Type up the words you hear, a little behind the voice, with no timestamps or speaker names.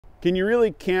Can you really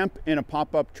camp in a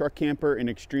pop-up truck camper in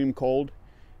extreme cold?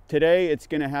 Today it's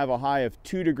going to have a high of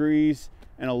 2 degrees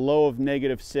and a low of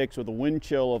 -6 with a wind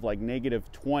chill of like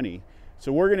 -20.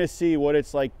 So we're going to see what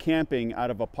it's like camping out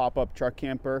of a pop-up truck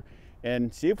camper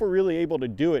and see if we're really able to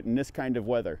do it in this kind of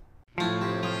weather.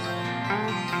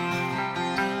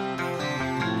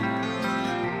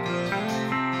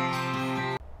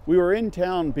 We were in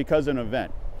town because of an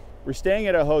event. We're staying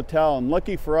at a hotel, and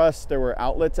lucky for us, there were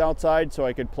outlets outside so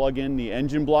I could plug in the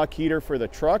engine block heater for the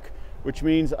truck, which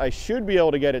means I should be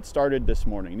able to get it started this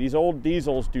morning. These old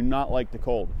diesels do not like the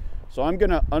cold. So I'm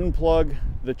gonna unplug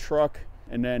the truck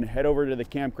and then head over to the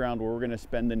campground where we're gonna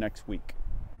spend the next week.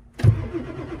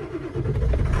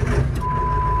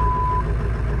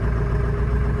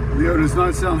 Leo does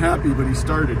not sound happy, but he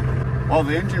started. While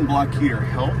the engine block heater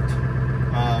helped,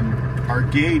 our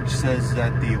gauge says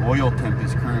that the oil temp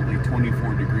is currently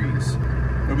 24 degrees.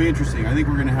 It'll be interesting. I think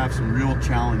we're gonna have some real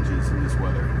challenges in this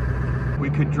weather. We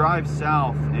could drive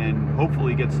south and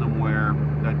hopefully get somewhere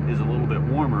that is a little bit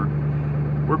warmer.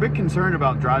 We're a bit concerned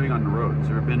about driving on the roads.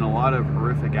 There have been a lot of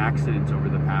horrific accidents over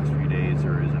the past few days.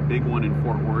 There is a big one in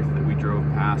Fort Worth that we drove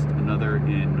past, another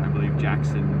in, I believe,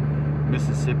 Jackson,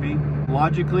 Mississippi.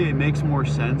 Logically, it makes more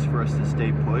sense for us to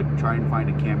stay put, try and find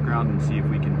a campground and see if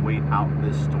we can wait out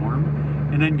this storm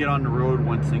and then get on the road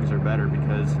once things are better,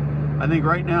 because I think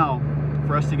right now,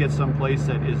 for us to get someplace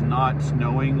that is not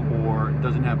snowing or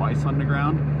doesn't have ice on the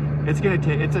ground, it's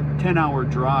a 10-hour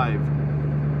drive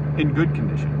in good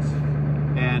conditions.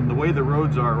 And the way the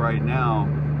roads are right now,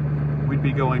 we'd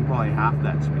be going probably half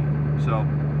that speed. So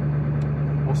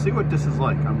we'll see what this is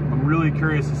like. I'm really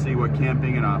curious to see what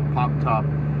camping in a pop-top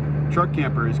truck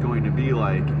camper is going to be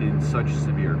like in such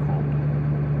severe cold.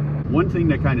 One thing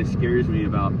that kind of scares me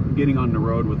about getting on the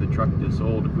road with a truck this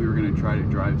old, if we were going to try to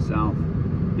drive south,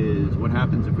 is what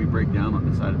happens if we break down on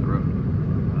the side of the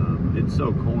road. It's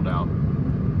so cold out.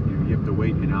 You have to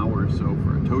wait an hour or so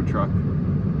for a tow truck,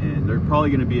 and they're probably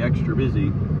going to be extra busy.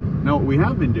 Now, what we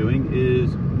have been doing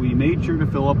is we made sure to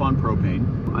fill up on propane.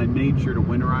 I made sure to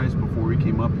winterize before we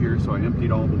came up here, so I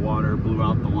emptied all the water, blew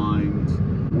out the lines.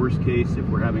 Worst case, if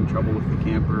we're having trouble with the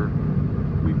camper,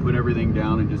 we put everything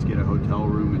down and just get a hotel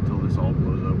room until this all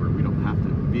blows over. We don't have to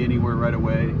be anywhere right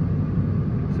away,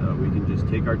 so we can just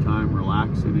take our time,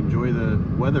 relax, and enjoy the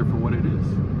weather for what it is.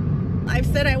 I've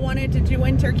said I wanted to do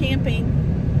winter camping.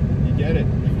 You get it.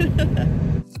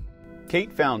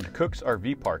 Kate found Cook's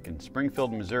RV Park in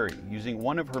Springfield, Missouri using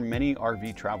one of her many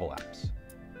RV travel apps.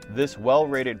 This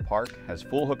well-rated park has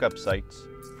full hookup sites,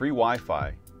 free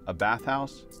Wi-Fi, a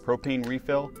bathhouse, propane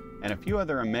refill, and a few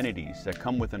other amenities that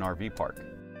come with an RV park.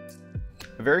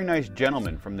 A very nice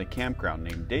gentleman from the campground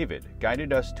named David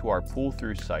guided us to our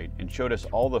pull-through site and showed us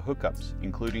all the hookups,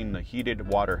 including the heated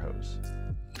water hose.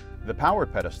 The power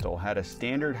pedestal had a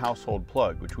standard household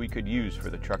plug which we could use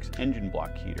for the truck's engine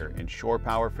block heater and shore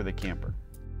power for the camper.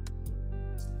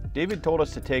 David told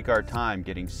us to take our time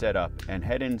getting set up and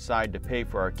head inside to pay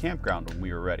for our campground when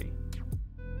we were ready.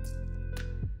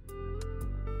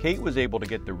 Kate was able to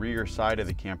get the rear side of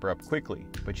the camper up quickly,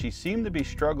 but she seemed to be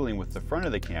struggling with the front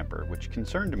of the camper, which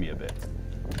concerned me a bit.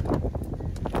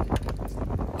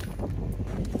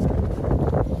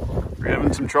 Are you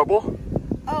having some trouble?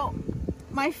 Oh,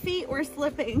 my feet were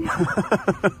slipping.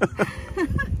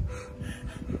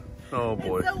 Oh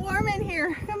boy. It's so warm in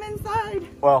here. Come inside.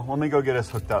 Well, let me go get us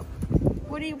hooked up.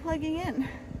 What are you plugging in?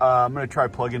 I'm going to try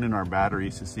plugging in our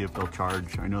batteries to see if they'll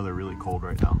charge. I know they're really cold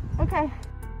right now. Okay.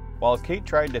 While Kate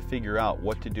tried to figure out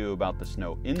what to do about the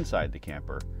snow inside the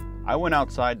camper, I went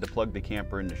outside to plug the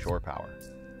camper into shore power.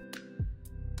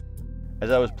 As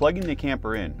I was plugging the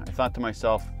camper in, I thought to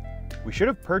myself, we should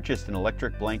have purchased an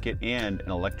electric blanket and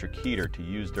an electric heater to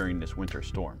use during this winter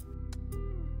storm.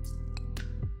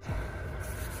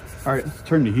 All right, let's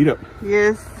turn the heat up.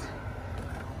 Yes.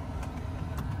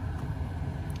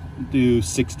 Do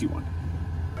 61.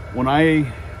 When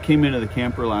I came into the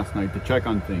camper last night to check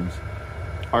on things,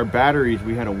 our batteries,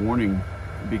 we had a warning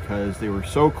because they were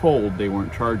so cold they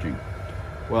weren't charging.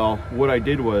 Well, what I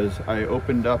did was I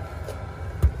opened up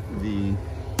the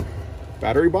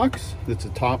battery box that's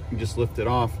at the top, you just lift it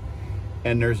off,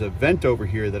 and there's a vent over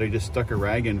here that I just stuck a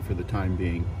rag in for the time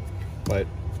being. But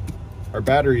our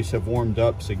batteries have warmed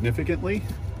up significantly,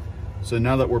 so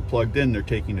now that we're plugged in, they're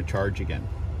taking a charge again.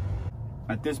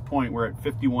 At this point, we're at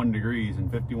 51 degrees, and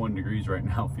 51 degrees right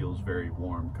now feels very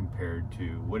warm compared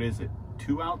to, what is it,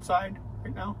 2 outside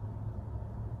right now?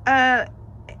 I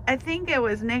think it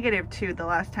was -2 the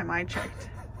last time I checked.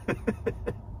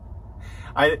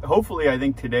 Hopefully, I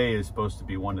think today is supposed to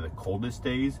be one of the coldest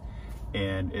days,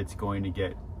 and it's going to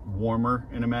get warmer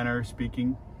in a manner of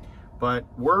speaking. But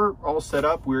we're all set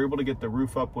up. We were able to get the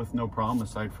roof up with no problem,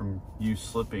 aside from you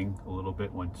slipping a little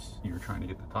bit once you're trying to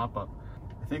get the top up.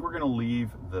 I think we're gonna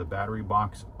leave the battery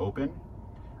box open.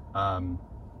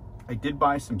 I did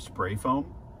buy some spray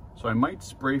foam, so I might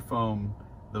spray foam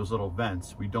those little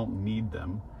vents. We don't need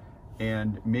them.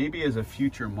 And maybe as a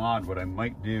future mod, what I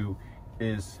might do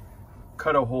is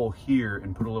cut a hole here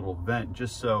and put a little vent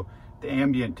just so the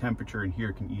ambient temperature in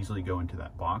here can easily go into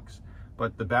that box.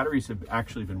 But the batteries have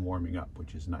actually been warming up,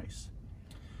 which is nice.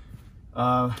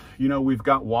 You know, we've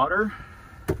got water.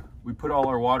 We put all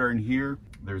our water in here.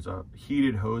 There's a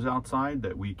heated hose outside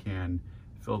that we can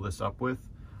fill this up with.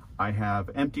 I have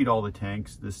emptied all the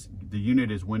tanks. The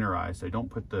unit is winterized. I don't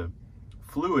put the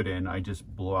fluid in, I just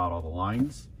blow out all the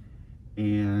lines.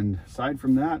 And aside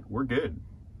from that, we're good.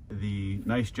 The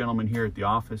nice gentleman here at the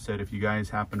office said if you guys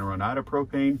happen to run out of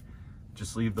propane,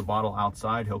 just leave the bottle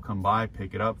outside. He'll come by,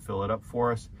 pick it up, fill it up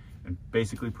for us, and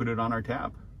basically put it on our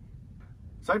tab.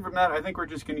 Aside from that, I think we're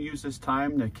just gonna use this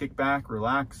time to kick back,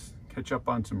 relax, catch up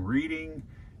on some reading,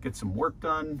 get some work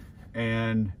done,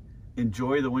 and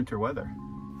enjoy the winter weather.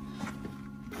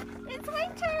 It's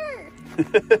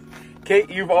winter! Kate,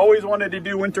 you've always wanted to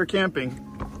do winter camping.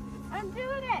 I'm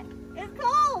doing it! It's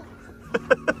cold!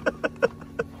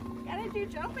 Gotta do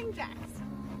jumping jacks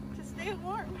to stay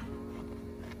warm.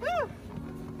 Woo!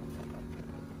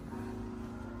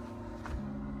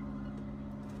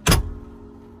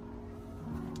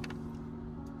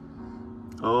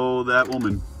 Oh, that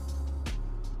woman.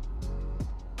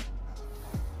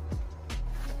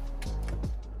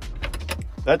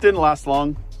 That didn't last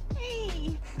long.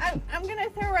 Hey, I'm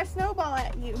gonna throw a snowball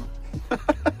at you.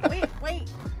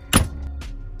 Wait.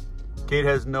 Kate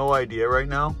has no idea right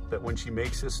now that when she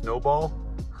makes this snowball,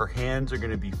 her hands are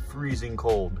gonna be freezing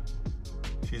cold.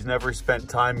 She's never spent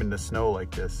time in the snow like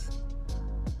this.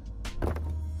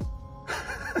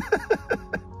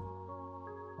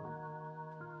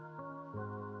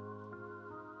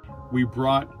 We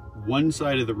brought one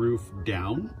side of the roof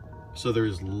down so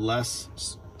there's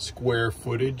less square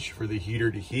footage for the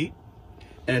heater to heat,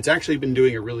 and it's actually been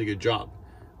doing a really good job.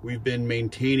 We've been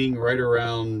maintaining right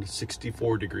around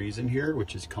 64 degrees in here,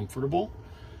 which is comfortable.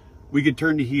 We could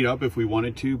turn the heat up if we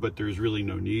wanted to, but there's really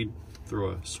no need. Throw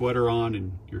a sweater on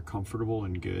and you're comfortable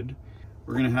and good.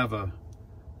 We're gonna have a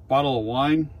bottle of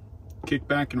wine, kick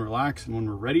back and relax, and when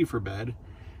we're ready for bed,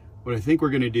 what I think we're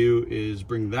gonna do is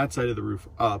bring that side of the roof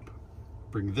up,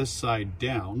 bring this side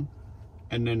down,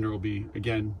 and then there will be,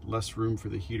 again, less room for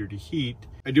the heater to heat.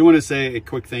 I do want to say a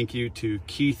quick thank you to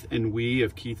Keith and Wee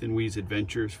of Keith and Wee's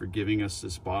Adventures for giving us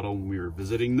this bottle when we were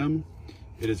visiting them.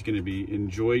 It is going to be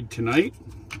enjoyed tonight.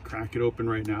 Crack it open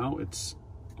right now. It's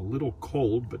a little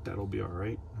cold, but that'll be all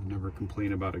right. I'll never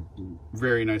complain about a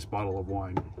very nice bottle of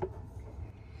wine.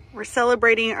 We're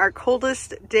celebrating our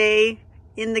coldest day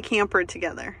in the camper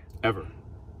together. Ever.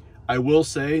 I will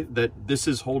say that this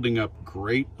is holding up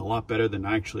great, a lot better than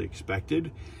I actually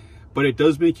expected, but it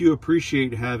does make you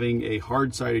appreciate having a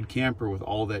hard-sided camper with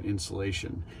all that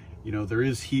insulation. You know, there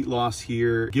is heat loss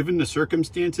here. Given the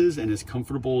circumstances and as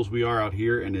comfortable as we are out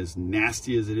here and as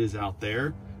nasty as it is out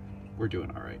there, we're doing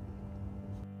all right.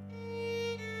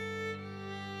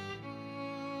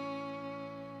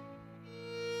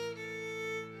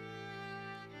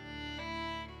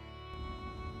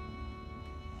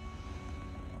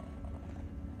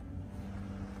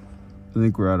 I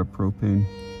think we're out of propane.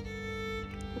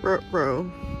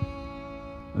 Ruh-roh.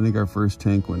 I think our first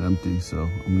tank went empty, so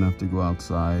I'm gonna have to go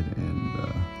outside and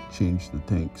change the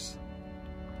tanks.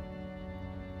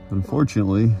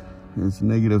 Unfortunately, it's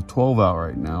 -12 out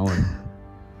right now, and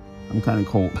I'm kind of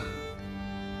cold.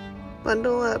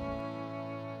 Bundle up.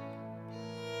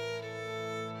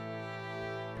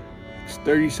 It's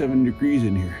 37 degrees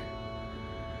in here.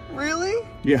 Really?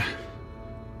 Yeah.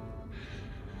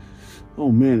 Oh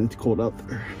man, it's cold out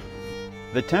there.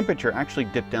 The temperature actually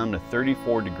dipped down to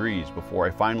 34 degrees before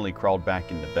I finally crawled back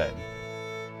into bed.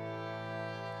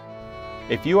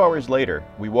 A few hours later,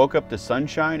 we woke up to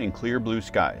sunshine and clear blue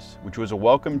skies, which was a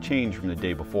welcome change from the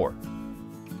day before.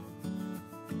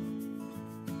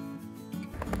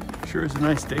 Sure is a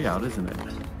nice day out, isn't it?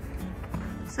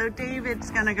 So David's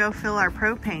gonna go fill our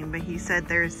propane, but he said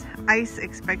there's ice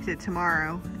expected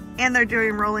tomorrow, and they're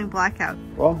doing rolling blackout.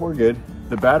 Well, we're good.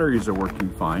 The batteries are working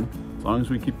fine, as long as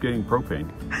we keep getting propane.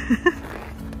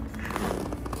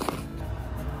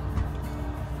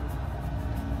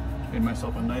 Made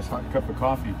myself a nice hot cup of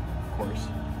coffee, of course.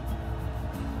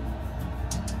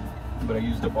 But I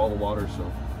used up all the water, so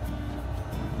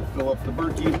we'll fill up the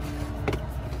Berkey.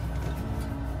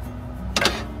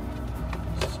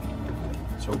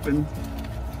 It's open.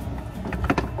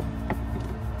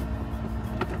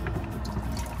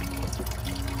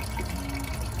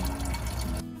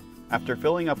 After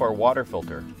filling up our water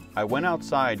filter, I went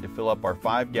outside to fill up our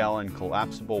 5-gallon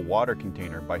collapsible water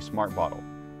container by Smart Bottle.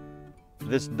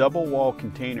 This double wall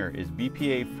container is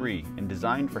BPA free and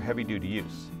designed for heavy duty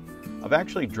use. I've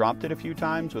actually dropped it a few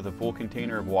times with a full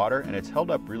container of water and it's held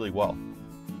up really well.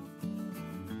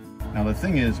 Now the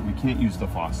thing is, we can't use the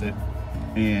faucet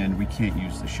and we can't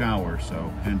use the shower,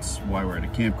 so hence why we're at a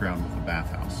campground with a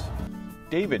bathhouse.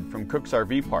 David from Cook's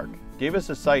RV Park gave us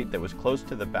a site that was close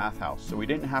to the bathhouse so we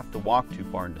didn't have to walk too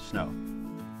far into snow.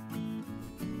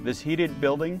 This heated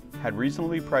building had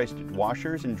reasonably priced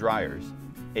washers and dryers,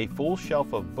 a full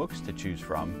shelf of books to choose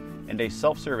from, and a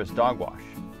self-service dog wash.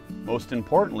 Most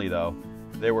importantly though,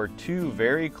 there were 2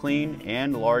 very clean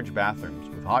and large bathrooms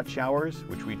with hot showers,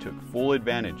 which we took full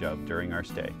advantage of during our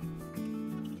stay.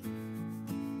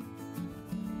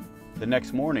 The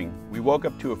next morning, we woke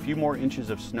up to a few more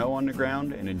inches of snow on the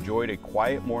ground and enjoyed a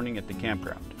quiet morning at the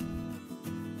campground.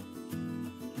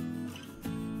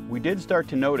 We did start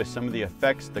to notice some of the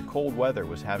effects the cold weather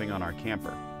was having on our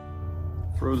camper.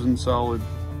 Frozen solid.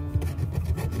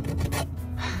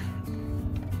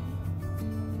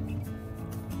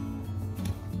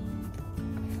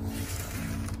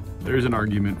 There's an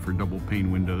argument for double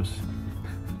pane windows.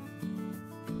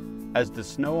 As the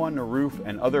snow on the roof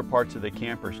and other parts of the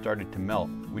camper started to melt,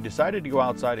 we decided to go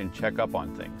outside and check up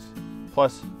on things.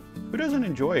 Plus, who doesn't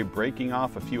enjoy breaking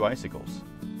off a few icicles?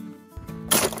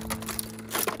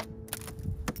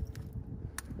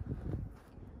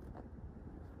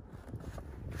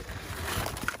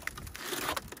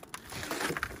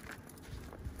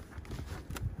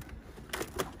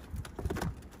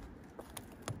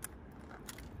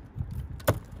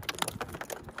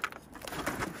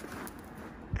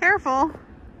 Careful.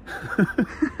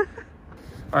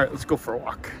 All right, let's go for a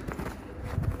walk.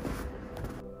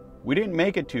 We didn't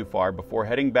make it too far before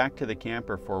heading back to the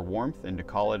camper for warmth and to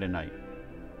call it a night.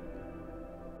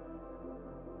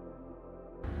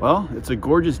 Well, it's a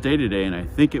gorgeous day today and I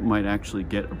think it might actually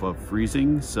get above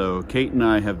freezing, so Kate and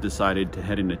I have decided to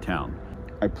head into town.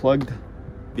 I plugged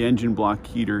the engine block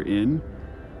heater in.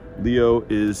 Leo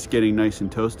is getting nice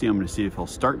and toasty. I'm going to see if he'll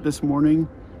start this morning.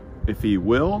 If he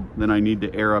will, then I need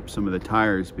to air up some of the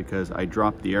tires because I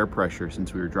dropped the air pressure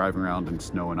since we were driving around in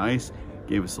snow and ice.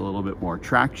 Gave us a little bit more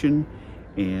traction,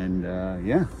 and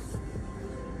yeah,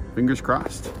 fingers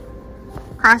crossed.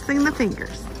 Crossing the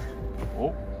fingers.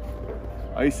 Oh,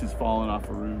 ice is falling off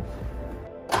a roof.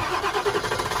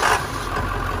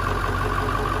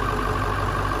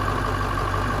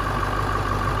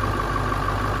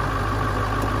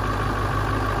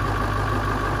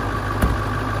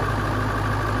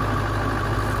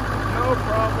 No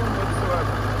problem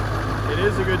whatsoever. It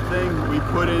is a good thing we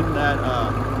put in that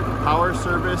power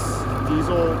service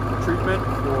diesel treatment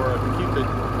to keep the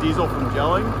diesel from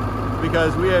gelling,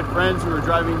 because we had friends who were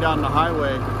driving down the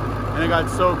highway and it got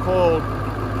so cold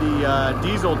the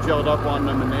diesel gelled up on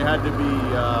them and they had to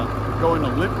be going to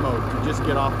limp mode to just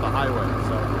get off the highway.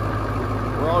 So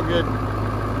we're all good.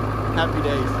 Happy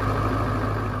days.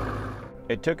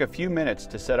 It took a few minutes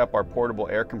to set up our portable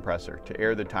air compressor to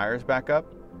air the tires back up,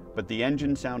 but the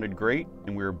engine sounded great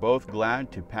and we were both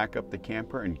glad to pack up the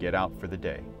camper and get out for the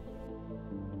day.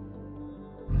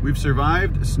 We've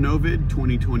survived Snowvid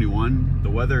 2021. The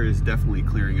weather is definitely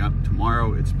clearing up.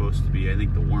 Tomorrow it's supposed to be, I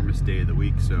think, the warmest day of the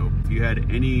week. So if you had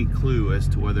any clue as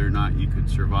to whether or not you could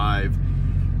survive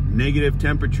negative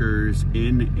temperatures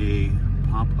in a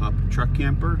pop-up truck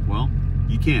camper, well,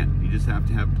 you can. You just have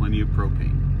to have plenty of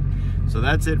propane. So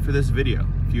that's it for this video.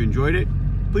 If you enjoyed it,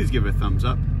 please give it a thumbs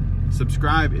up.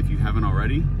 Subscribe if you haven't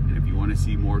already. And if you want to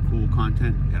see more cool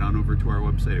content, head on over to our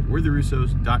website at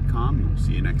weretherussos.com and we'll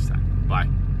see you next time. Bye.